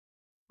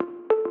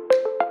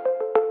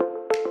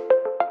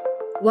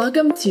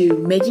Welcome to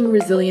Making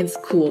Resilience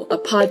Cool, a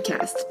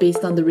podcast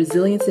based on the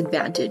Resilience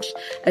Advantage,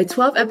 a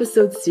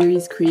 12-episode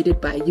series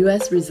created by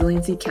U.S.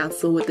 Resiliency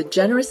Council with the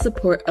generous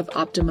support of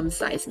Optimum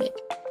Seismic.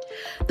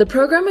 The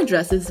program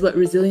addresses what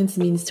resilience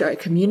means to our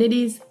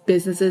communities,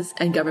 businesses,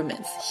 and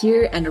governments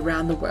here and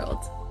around the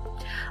world.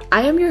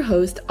 I am your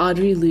host,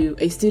 Audrey Liu,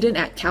 a student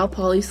at Cal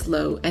Poly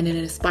SLO and an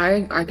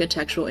aspiring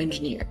architectural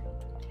engineer.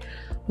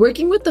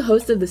 Working with the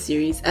host of the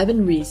series,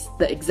 Evan Reese,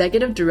 the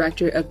executive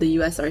director of the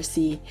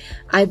USRC,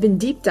 I've been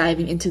deep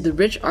diving into the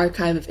rich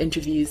archive of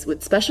interviews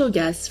with special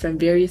guests from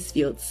various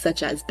fields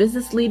such as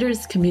business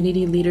leaders,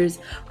 community leaders,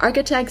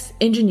 architects,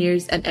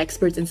 engineers, and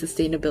experts in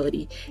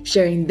sustainability,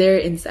 sharing their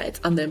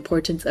insights on the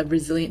importance of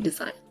resilient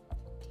design.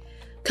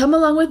 Come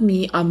along with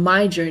me on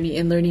my journey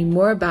in learning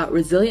more about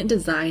resilient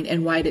design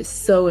and why it is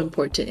so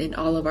important in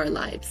all of our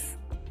lives.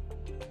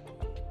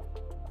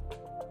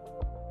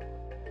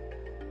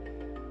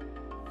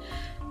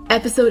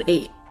 Episode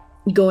 8,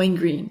 Going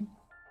Green.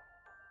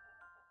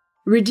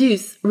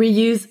 Reduce,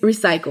 reuse,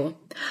 recycle.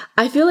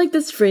 I feel like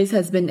this phrase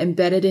has been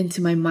embedded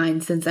into my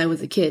mind since I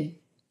was a kid.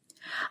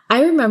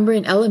 I remember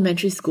in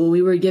elementary school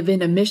we were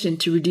given a mission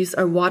to reduce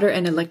our water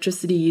and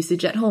electricity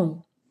usage at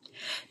home.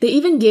 They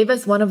even gave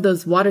us one of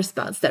those water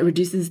spouts that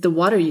reduces the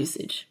water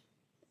usage.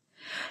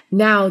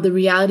 Now, the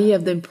reality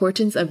of the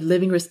importance of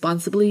living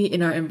responsibly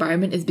in our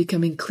environment is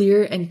becoming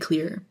clearer and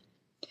clearer.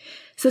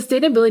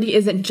 Sustainability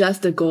isn't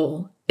just a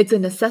goal. It's a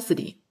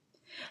necessity.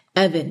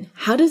 Evan,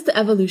 how does the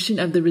evolution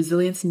of the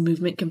resilience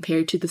movement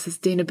compare to the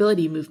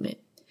sustainability movement?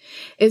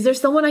 Is there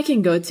someone I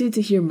can go to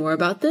hear more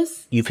about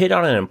this? You've hit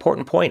on an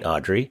important point,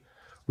 Audrey.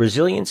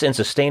 Resilience and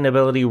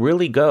sustainability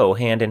really go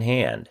hand in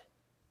hand.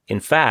 In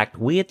fact,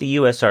 we at the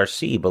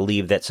USRC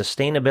believe that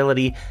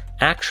sustainability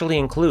actually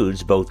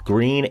includes both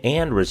green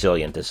and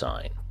resilient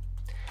design.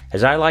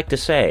 As I like to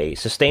say,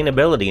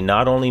 sustainability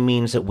not only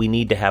means that we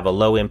need to have a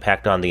low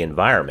impact on the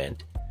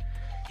environment,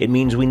 it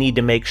means we need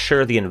to make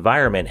sure the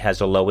environment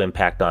has a low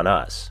impact on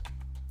us.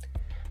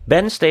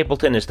 Ben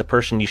Stapleton is the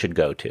person you should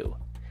go to.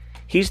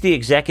 He's the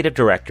executive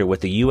director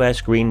with the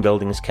U.S. Green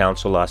Buildings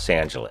Council Los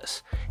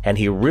Angeles, and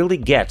he really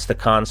gets the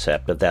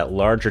concept of that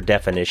larger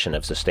definition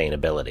of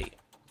sustainability.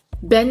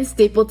 Ben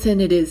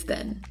Stapleton it is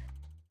then.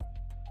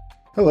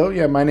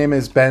 Hello, my name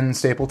is Ben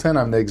Stapleton.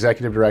 I'm the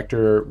executive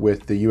director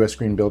with the U.S.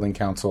 Green Building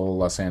Council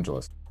Los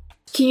Angeles.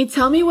 Can you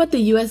tell me what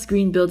the U.S.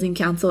 Green Building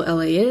Council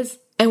LA is,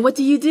 and what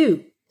do you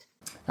do?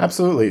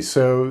 Absolutely.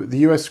 So the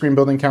U.S. Green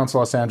Building Council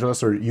Los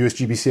Angeles, or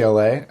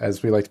USGBCLA,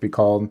 as we like to be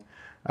called,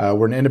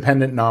 we're an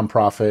independent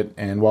nonprofit,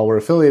 and while we're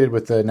affiliated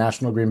with the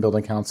National Green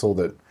Building Council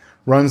that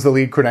runs the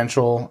LEED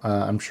credential,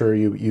 I'm sure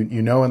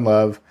you know and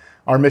love,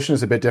 our mission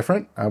is a bit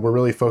different. We're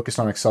really focused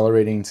on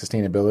accelerating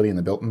sustainability in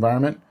the built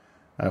environment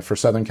for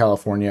Southern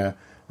California.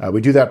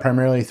 We do that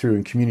primarily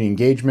through community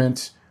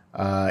engagement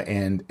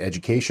and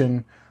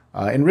education.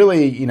 And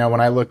really,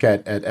 when I look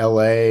at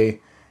LA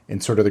in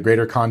sort of the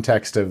greater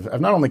context of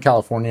not only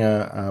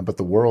California, but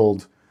the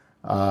world,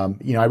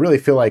 I really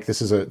feel like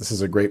this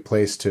is a great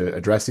place to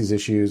address these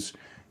issues.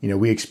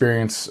 We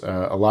experience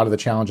a lot of the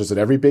challenges that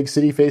every big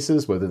city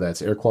faces, whether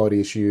that's air quality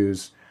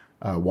issues,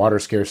 water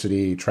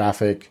scarcity,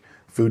 traffic,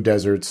 food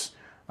deserts.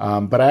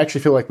 But I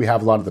actually feel like we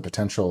have a lot of the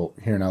potential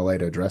here in LA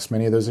to address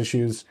many of those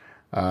issues.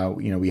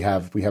 We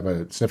have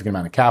a significant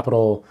amount of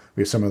capital.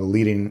 We have some of the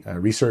leading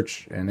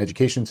research and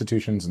education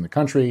institutions in the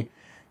country.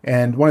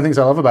 And one of the things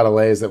I love about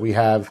LA is that we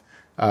have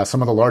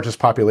some of the largest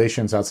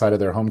populations outside of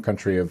their home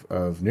country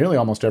of nearly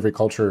almost every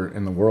culture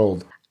in the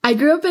world. I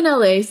grew up in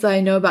LA, so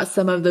I know about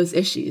some of those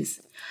issues.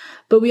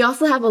 But we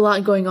also have a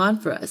lot going on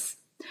for us.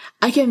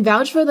 I can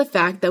vouch for the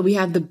fact that we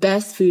have the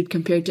best food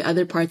compared to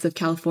other parts of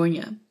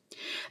California.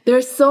 There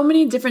are so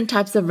many different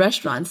types of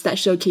restaurants that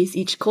showcase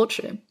each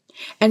culture,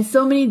 and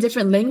so many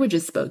different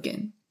languages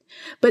spoken.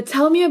 But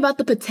tell me about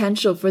the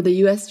potential for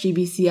the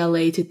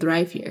USGBCLA to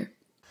thrive here.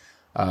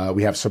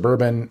 We have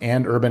suburban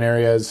and urban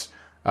areas.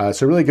 So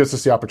it really gives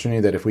us the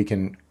opportunity that if we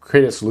can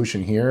create a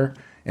solution here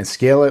and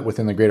scale it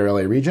within the greater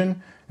LA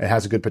region, it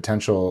has a good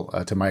potential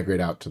to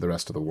migrate out to the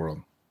rest of the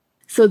world.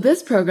 So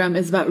this program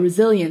is about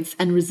resilience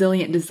and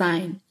resilient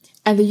design.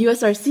 And the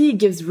USRC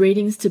gives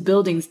ratings to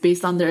buildings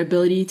based on their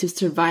ability to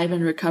survive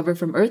and recover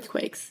from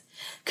earthquakes.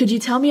 Could you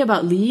tell me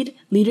about LEED,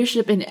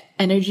 Leadership in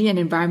Energy and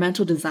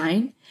Environmental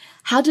Design?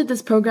 How did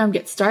this program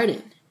get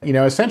started?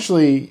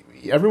 Essentially,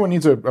 everyone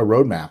needs a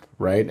roadmap,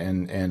 right?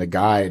 And a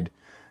guide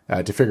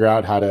to figure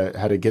out how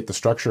to get the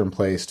structure in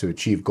place to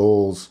achieve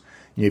goals.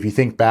 If you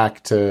think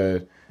back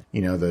to, the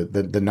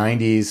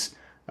 90s,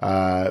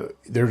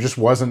 there just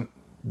wasn't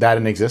that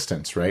in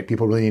existence, right?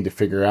 People really need to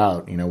figure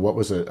out, what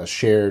was a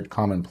shared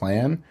common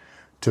plan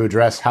to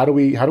address how do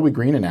we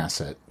green an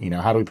asset?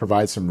 How do we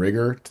provide some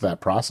rigor to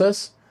that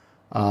process?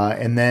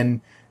 And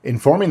then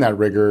informing that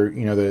rigor,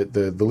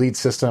 the LEED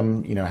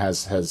system,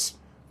 has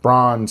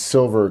bronze,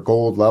 silver,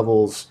 gold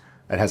levels.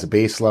 It has a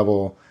base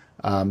level.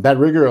 That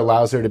rigor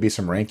allows there to be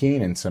some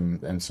ranking and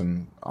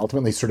some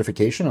ultimately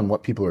certification on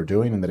what people are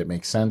doing and that it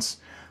makes sense.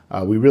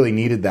 We really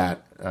needed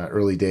that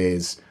early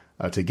days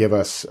to give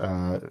us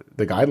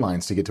the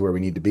guidelines to get to where we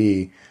need to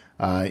be.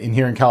 In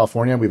here in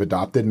California, we've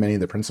adopted many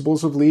of the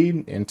principles of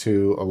LEED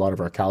into a lot of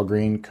our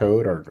CalGreen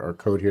code, our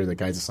code here that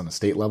guides us on the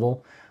state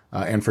level,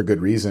 and for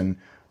good reason.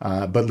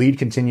 But LEED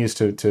continues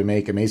to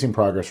make amazing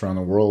progress around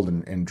the world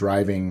in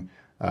driving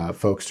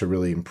folks to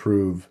really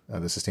improve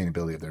the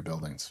sustainability of their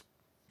buildings.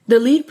 The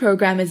LEED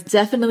program is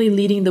definitely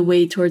leading the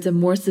way towards a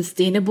more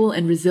sustainable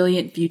and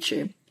resilient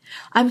future.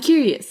 I'm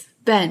curious,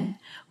 Ben,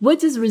 what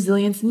does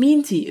resilience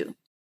mean to you?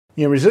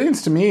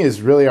 Resilience to me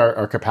is really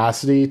our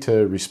capacity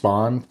to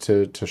respond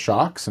to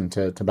shocks and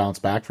to bounce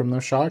back from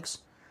those shocks.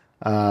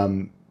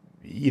 It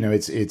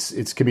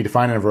can be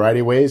defined in a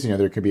variety of ways.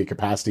 There could be a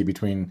capacity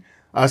between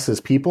us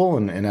as people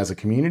and as a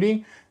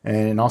community,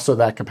 and also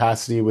that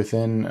capacity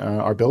within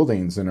our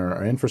buildings and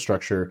our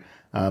infrastructure.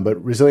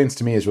 But resilience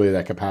to me is really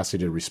that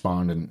capacity to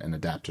respond and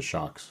adapt to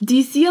shocks. Do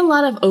you see a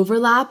lot of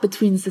overlap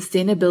between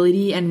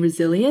sustainability and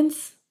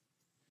resilience?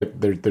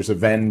 There's a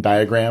Venn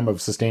diagram of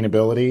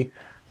sustainability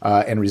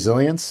and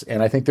resilience,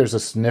 and I think there's a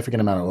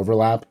significant amount of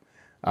overlap.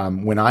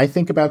 When I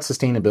think about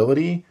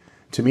sustainability,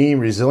 to me,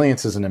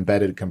 resilience is an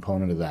embedded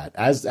component of that,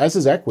 as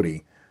is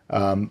equity.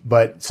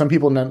 But some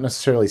people don't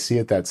necessarily see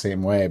it that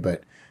same way.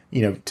 But,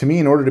 to me,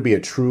 in order to be a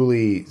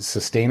truly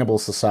sustainable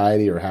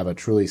society or have a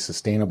truly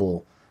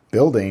sustainable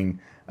building,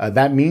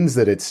 that means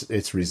that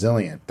it's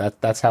resilient.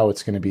 That's how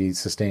it's going to be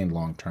sustained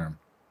long term.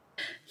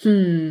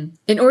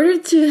 In order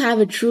to have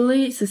a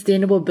truly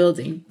sustainable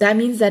building, that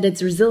means that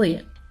it's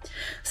resilient.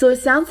 So it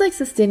sounds like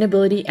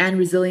sustainability and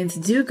resilience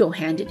do go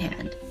hand in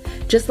hand,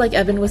 just like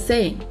Evan was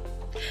saying.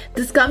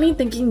 This got me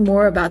thinking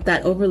more about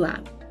that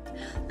overlap.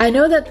 I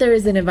know that there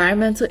is an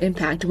environmental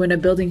impact when a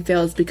building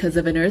fails because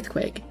of an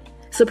earthquake,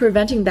 so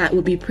preventing that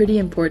will be pretty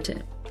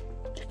important.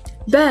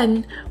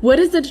 Ben, what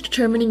is the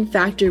determining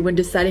factor when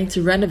deciding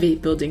to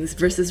renovate buildings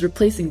versus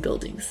replacing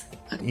buildings?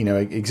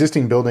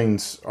 Existing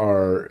buildings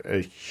are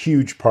a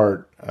huge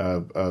part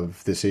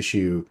of this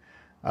issue.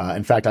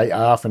 In fact, I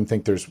often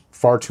think there's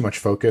far too much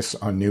focus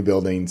on new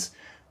buildings.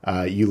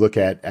 You look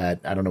at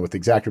I don't know what the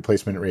exact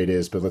replacement rate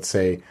is, but let's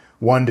say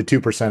 1%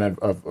 to 2%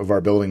 of our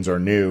buildings are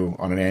new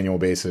on an annual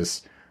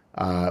basis.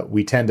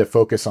 We tend to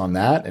focus on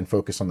that and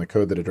focus on the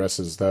code that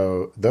addresses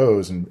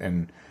those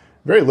and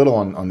very little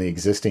on the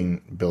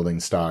existing building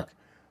stock.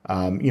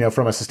 From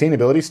a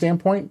sustainability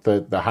standpoint,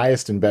 the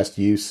highest and best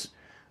use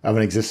of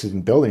an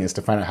existing building is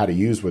to find out how to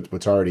use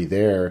what's already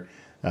there.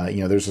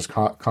 There's this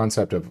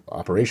concept of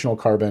operational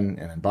carbon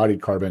and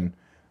embodied carbon.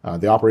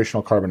 The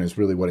operational carbon is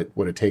really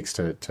what it takes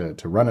to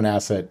run an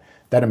asset.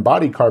 That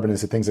embodied carbon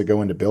is the things that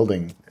go into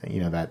building,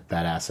 that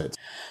asset.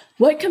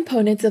 What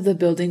components of the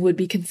building would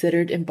be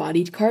considered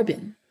embodied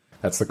carbon?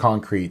 That's the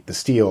concrete, the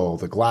steel,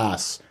 the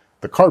glass,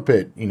 the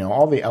carpet,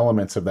 all the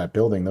elements of that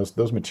building,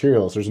 those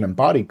materials. There's an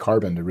embodied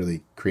carbon to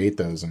really create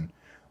those. And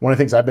one of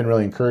the things I've been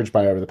really encouraged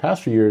by over the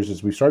past few years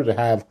is we've started to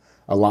have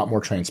a lot more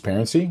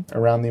transparency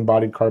around the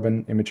embodied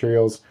carbon in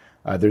materials.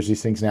 There's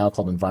these things now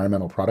called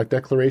environmental product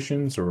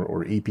declarations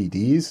or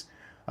EPDs.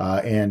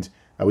 And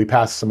we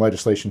passed some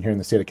legislation here in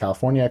the state of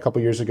California a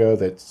couple years ago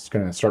that's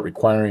going to start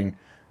requiring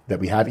that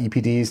we have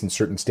EPDs in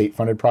certain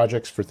state-funded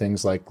projects for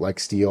things like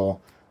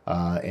steel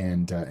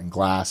and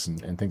glass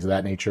and things of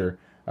that nature.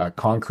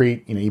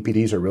 Concrete,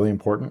 EPDs are really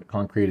important.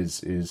 Concrete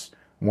is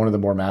one of the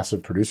more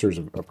massive producers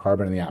of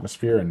carbon in the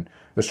atmosphere, and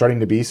there's starting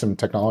to be some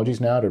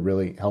technologies now to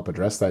really help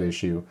address that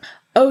issue.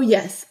 Oh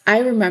yes, I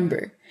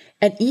remember.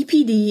 An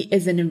EPD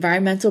is an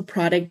Environmental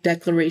Product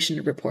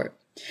Declaration Report.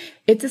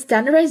 It's a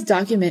standardized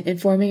document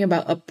informing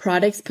about a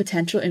product's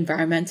potential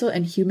environmental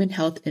and human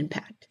health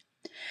impact.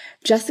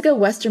 Jessica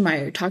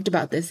Westermeyer talked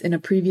about this in a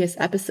previous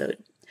episode.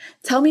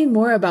 Tell me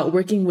more about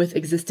working with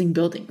existing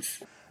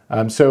buildings.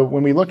 So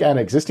when we look at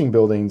existing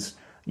buildings,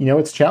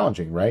 it's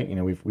challenging, right?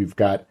 We've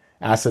got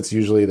assets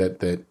usually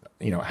that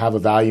have a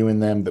value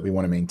in them that we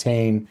want to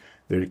maintain.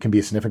 There can be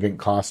a significant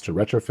cost to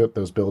retrofit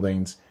those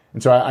buildings.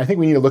 And so I think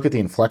we need to look at the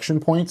inflection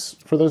points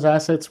for those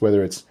assets,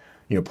 whether it's,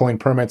 pulling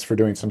permits for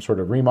doing some sort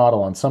of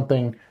remodel on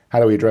something. How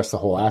do we address the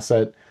whole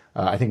asset?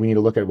 I think we need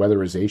to look at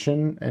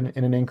weatherization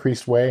in an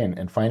increased way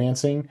and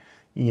financing.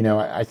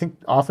 I think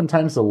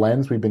oftentimes the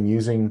lens we've been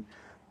using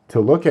to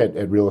look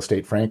at real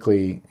estate,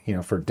 frankly,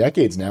 for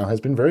decades now has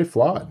been very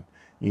flawed.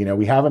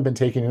 We haven't been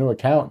taking into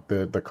account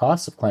the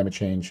costs of climate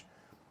change,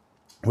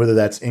 whether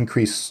that's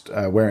increased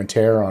wear and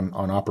tear on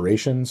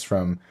operations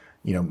from,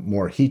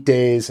 more heat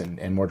days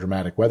and more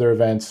dramatic weather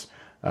events,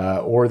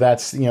 or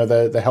that's,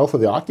 the health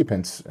of the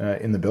occupants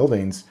in the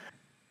buildings.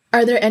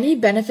 Are there any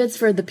benefits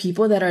for the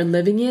people that are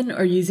living in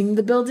or using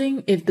the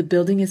building if the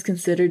building is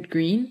considered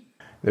green?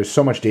 There's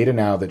so much data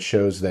now that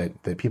shows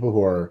that people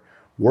who are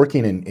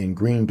working in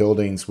green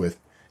buildings with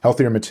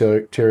healthier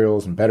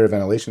materials and better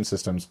ventilation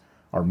systems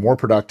are more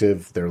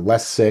productive. They're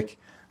less sick.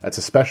 That's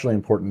especially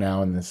important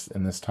now in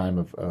this time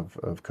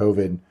of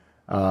COVID.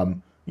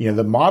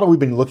 The model we've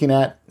been looking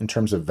at in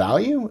terms of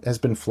value has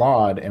been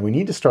flawed, and we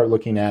need to start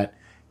looking at,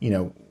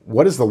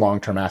 what is the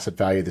long-term asset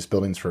value of this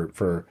buildings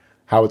for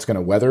how it's going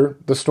to weather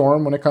the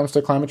storm when it comes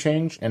to climate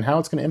change and how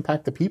it's going to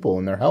impact the people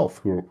and their health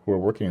who are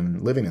working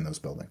and living in those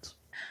buildings.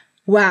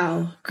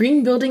 Wow,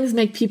 green buildings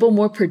make people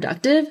more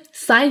productive?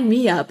 Sign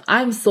me up,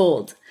 I'm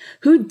sold.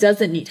 Who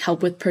doesn't need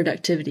help with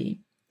productivity?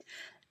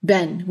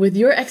 Ben, with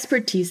your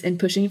expertise in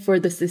pushing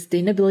for the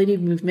sustainability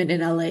movement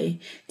in LA,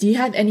 do you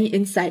have any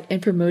insight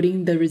in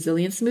promoting the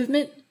resilience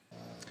movement?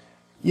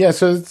 Yeah,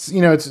 so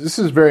this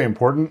is very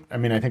important. I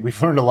mean, I think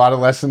we've learned a lot of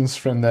lessons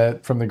from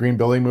the green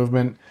building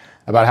movement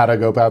about how to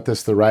go about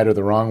this the right or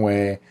the wrong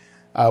way.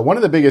 One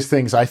of the biggest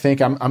things, I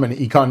think, I'm an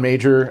econ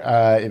major,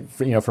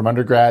 from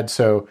undergrad.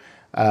 So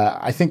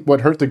I think what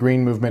hurt the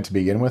green movement to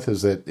begin with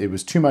is that it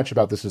was too much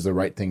about this is the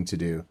right thing to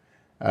do.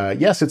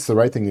 Yes, it's the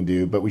right thing to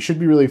do, but we should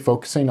be really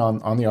focusing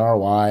on the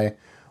ROI,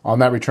 on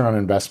that return on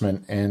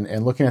investment,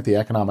 and looking at the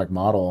economic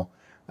model.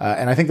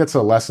 And I think that's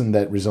a lesson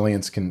that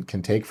resilience can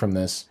take from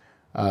this.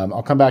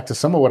 I'll come back to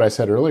some of what I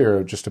said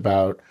earlier, just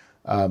about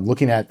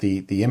looking at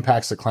the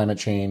impacts of climate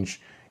change.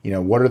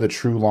 What are the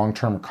true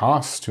long-term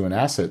costs to an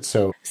asset?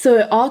 So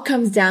it all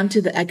comes down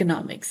to the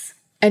economics,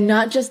 and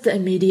not just the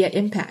immediate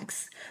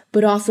impacts,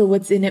 but also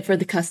what's in it for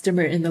the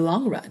customer in the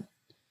long run.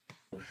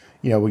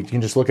 We can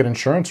just look at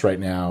insurance right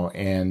now,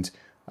 and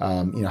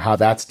how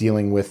that's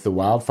dealing with the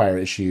wildfire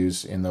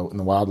issues in the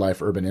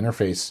wildlife urban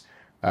interface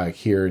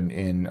here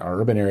in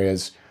our urban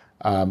areas.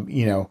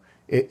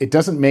 It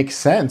doesn't make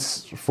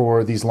sense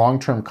for these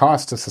long-term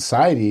costs to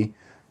society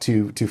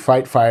to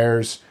fight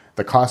fires,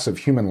 the cost of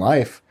human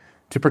life,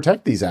 to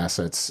protect these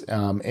assets.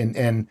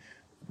 And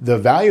the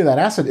value of that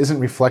asset isn't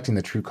reflecting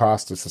the true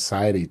cost of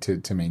society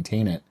to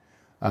maintain it.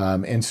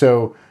 And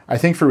so I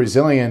think for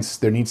resilience,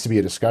 there needs to be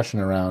a discussion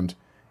around,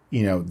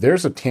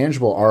 there's a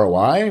tangible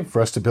ROI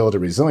for us to build a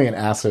resilient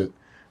asset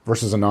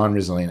versus a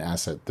non-resilient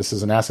asset. This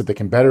is an asset that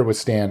can better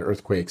withstand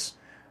earthquakes,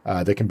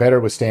 that can better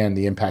withstand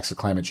the impacts of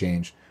climate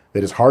change,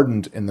 that is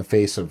hardened in the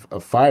face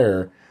of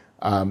fire.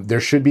 There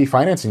should be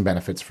financing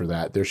benefits for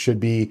that. There should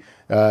be,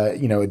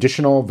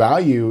 additional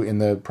value in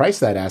the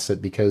price of that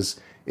asset because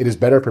it is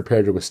better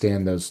prepared to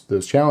withstand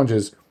those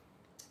challenges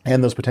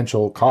and those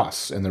potential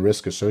costs and the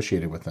risk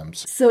associated with them.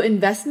 So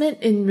investment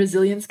in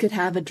resilience could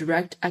have a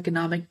direct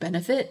economic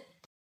benefit?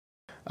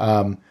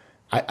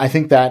 I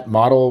think that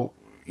model,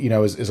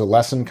 is a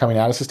lesson coming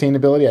out of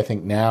sustainability. I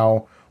think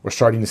now we're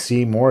starting to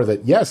see more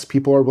that, yes,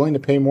 people are willing to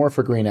pay more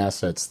for green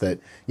assets, that,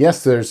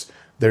 yes, there's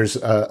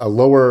a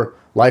lower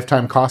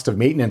lifetime cost of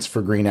maintenance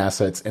for green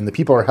assets, and the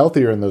people are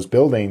healthier in those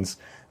buildings.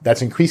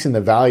 That's increasing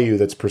the value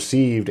that's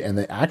perceived and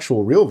the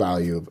actual real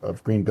value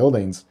of green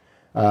buildings.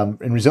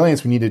 In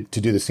resilience, we need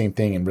to do the same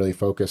thing and really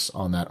focus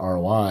on that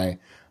ROI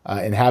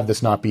and have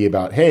this not be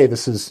about, hey,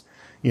 this is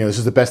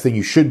the best thing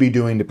you should be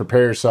doing to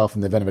prepare yourself in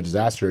the event of a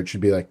disaster. It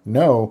should be like,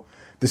 no,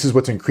 this is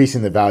what's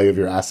increasing the value of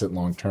your asset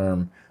long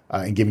term.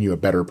 And giving you a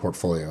better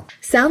portfolio.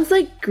 Sounds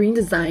like green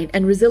design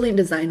and resilient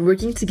design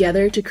working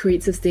together to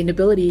create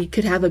sustainability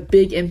could have a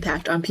big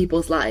impact on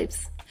people's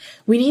lives.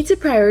 We need to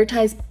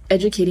prioritize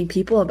educating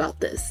people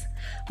about this.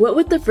 What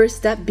would the first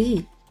step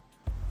be?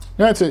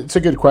 No, it's a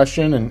good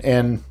question.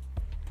 And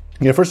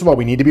first of all,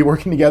 we need to be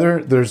working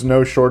together. There's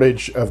no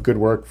shortage of good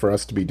work for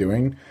us to be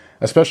doing,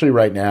 especially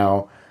right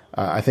now.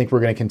 I think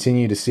we're going to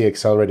continue to see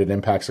accelerated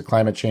impacts of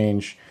climate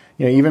change.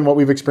 Even what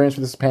we've experienced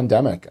with this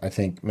pandemic, I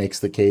think, makes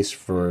the case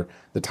for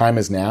the time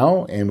is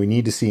now, and we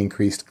need to see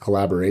increased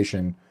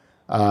collaboration.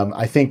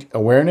 I think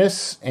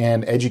awareness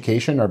and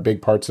education are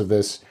big parts of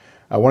this.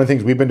 One of the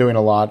things we've been doing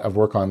a lot of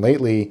work on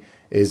lately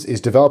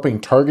is developing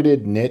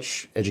targeted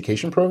niche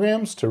education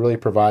programs to really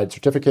provide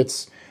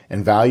certificates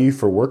and value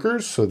for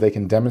workers so they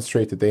can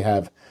demonstrate that they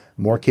have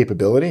more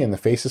capability in the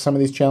face of some of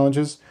these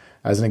challenges.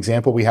 As an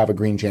example, we have a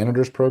green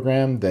janitors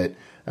program that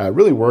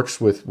really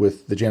works with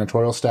the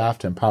janitorial staff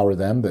to empower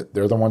them, that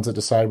they're the ones that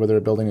decide whether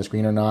a building is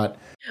green or not.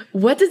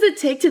 What does it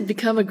take to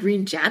become a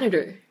green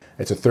janitor?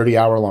 It's a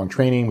 30-hour-long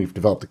training. We've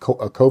developed a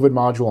COVID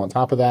module on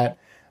top of that.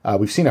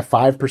 We've seen a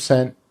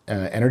 5%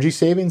 energy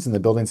savings in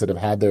the buildings that have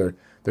had their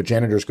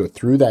janitors go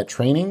through that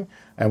training.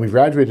 And we've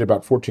graduated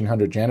about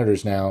 1,400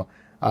 janitors now.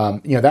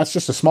 That's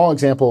just a small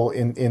example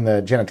in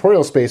the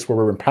janitorial space where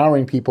we're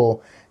empowering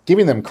people,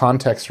 giving them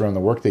context around the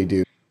work they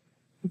do.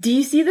 Do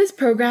you see this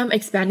program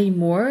expanding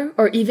more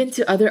or even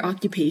to other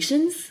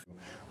occupations?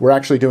 We're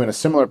actually doing a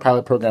similar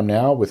pilot program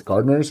now with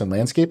gardeners and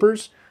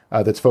landscapers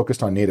that's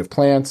focused on native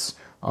plants,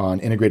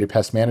 on integrated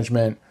pest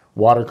management,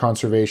 water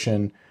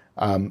conservation.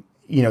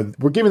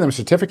 We're giving them a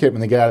certificate when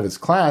they get out of this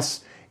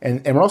class,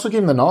 and we're also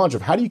giving them the knowledge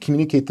of how do you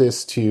communicate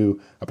this to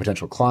a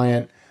potential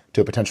client,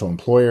 to a potential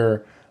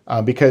employer,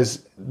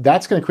 because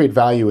that's going to create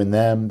value in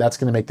them, that's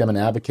going to make them an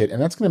advocate,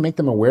 and that's going to make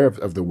them aware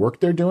of the work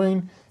they're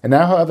doing, and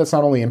now how that's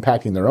not only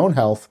impacting their own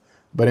health,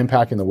 but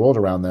impacting the world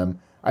around them.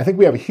 I think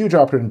we have a huge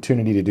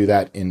opportunity to do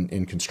that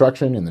in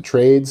construction, in the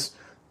trades,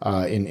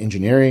 in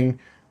engineering,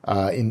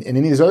 in any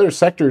of these other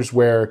sectors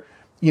where,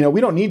 we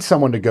don't need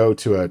someone to go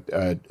to a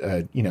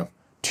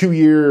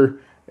 2-year,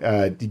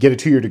 get a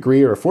 2-year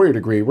degree or a 4-year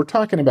degree. We're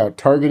talking about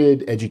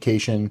targeted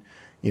education,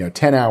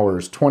 10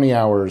 hours, 20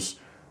 hours,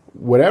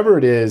 whatever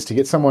it is, to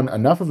get someone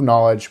enough of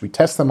knowledge, we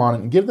test them on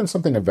it and give them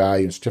something of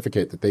value, a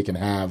certificate that they can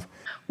have.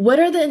 What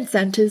are the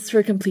incentives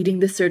for completing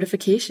this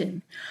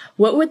certification?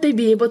 What would they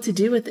be able to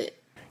do with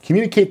it?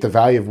 communicate the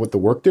value of what the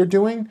work they're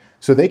doing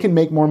so they can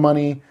make more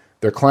money.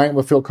 Their client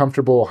will feel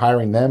comfortable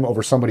hiring them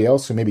over somebody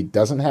else who maybe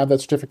doesn't have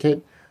that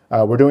certificate.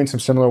 We're doing some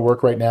similar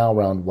work right now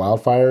around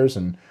wildfires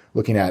and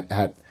looking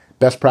at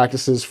best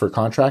practices for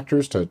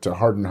contractors to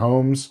harden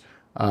homes.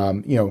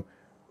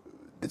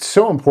 It's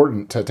so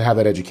important to have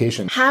that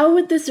education. How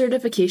would the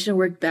certification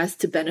work best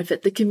to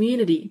benefit the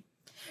community?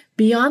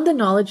 Beyond the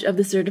knowledge of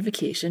the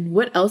certification,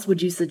 what else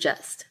would you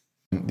suggest?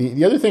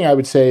 The other thing I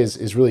would say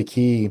is really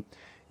key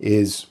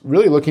is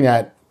really looking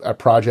at a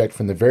project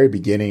from the very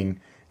beginning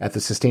at the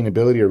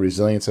sustainability or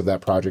resilience of that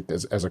project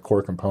as a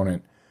core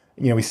component.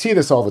 We see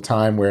this all the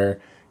time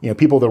where,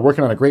 people, they're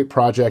working on a great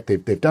project,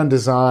 they've done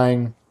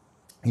design,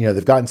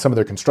 they've gotten some of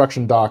their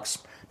construction docs,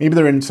 maybe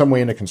they're in some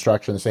way into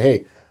construction, they say,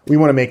 hey, we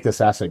want to make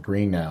this asset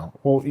green now.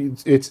 Well,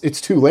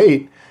 it's too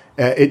late.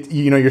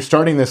 You're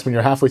starting this when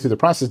you're halfway through the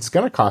process. It's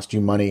going to cost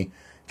you money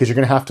because you're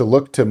going to have to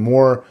look to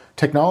more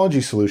technology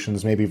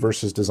solutions maybe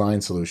versus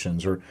design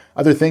solutions or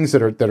other things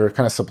that are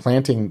kind of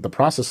supplanting the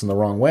process in the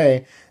wrong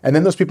way. And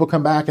then those people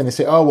come back and they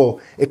say, oh,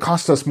 well, it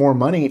cost us more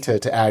money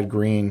to add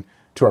green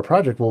to our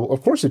project. Well,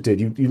 of course it did.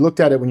 You looked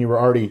at it when you were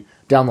already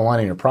down the line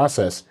in your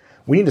process.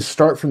 We need to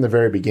start from the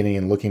very beginning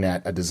and looking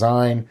at a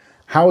design.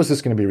 How is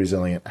this going to be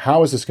resilient?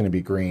 How is this going to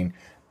be green?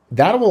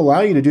 That will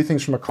allow you to do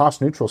things from a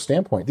cost-neutral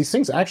standpoint. These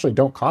things actually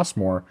don't cost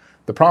more.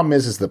 The problem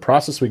is the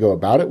process we go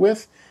about it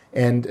with,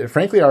 and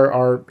frankly,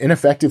 our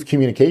ineffective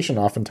communication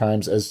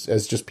oftentimes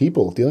as just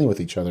people dealing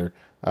with each other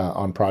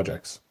on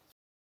projects.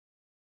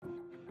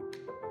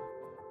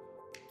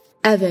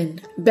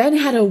 Evan, Ben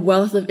had a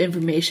wealth of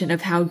information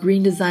of how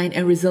green design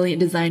and resilient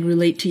design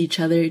relate to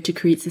each other to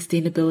create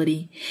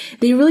sustainability.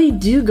 They really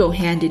do go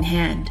hand in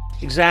hand.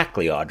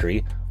 Exactly,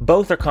 Audrey.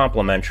 Both are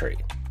complementary.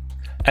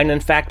 And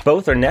in fact,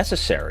 both are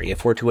necessary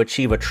if we're to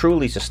achieve a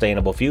truly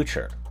sustainable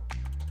future.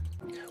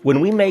 When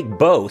we make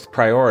both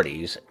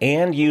priorities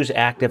and use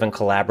active and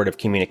collaborative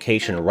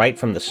communication right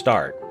from the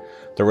start,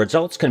 the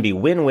results can be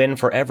win-win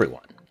for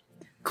everyone.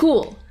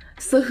 Cool.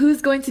 So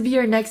who's going to be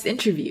our next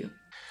interview?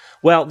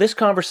 Well, this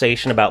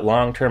conversation about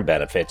long-term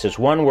benefits is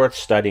one worth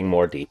studying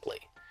more deeply.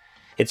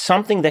 It's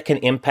something that can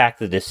impact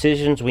the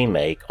decisions we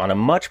make on a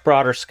much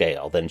broader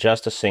scale than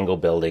just a single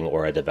building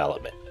or a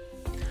development.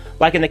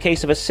 Like in the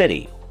case of a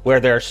city, where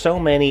there are so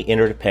many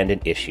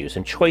interdependent issues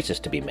and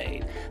choices to be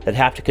made that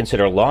have to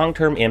consider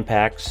long-term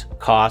impacts,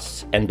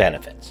 costs, and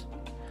benefits.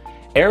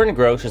 Aaron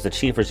Gross is the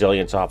Chief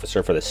Resilience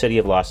Officer for the City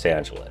of Los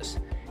Angeles.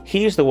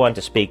 He's the one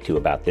to speak to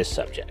about this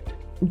subject.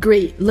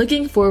 Great,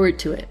 looking forward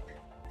to it.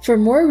 For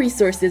more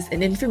resources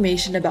and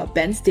information about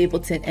Ben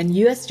Stapleton and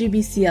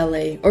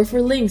USGBCLA, or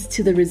for links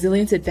to the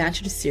Resilience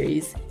Advantage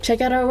series,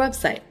 check out our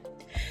website.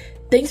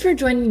 Thanks for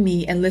joining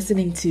me and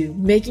listening to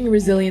Making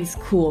Resilience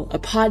Cool, a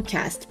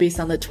podcast based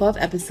on the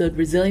 12-episode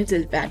Resilience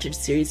Advantage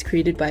series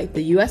created by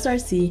the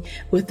USRC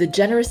with the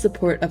generous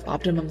support of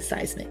Optimum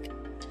Seismic.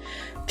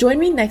 Join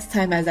me next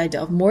time as I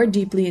delve more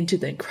deeply into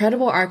the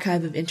incredible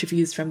archive of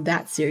interviews from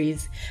that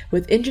series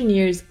with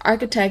engineers,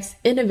 architects,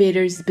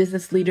 innovators,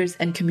 business leaders,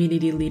 and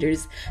community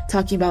leaders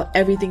talking about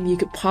everything you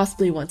could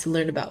possibly want to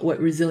learn about what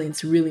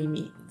resilience really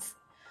means.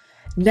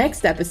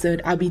 Next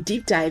episode, I'll be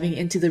deep diving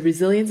into the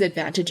Resilience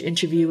Advantage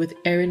interview with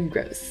Aaron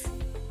Gross.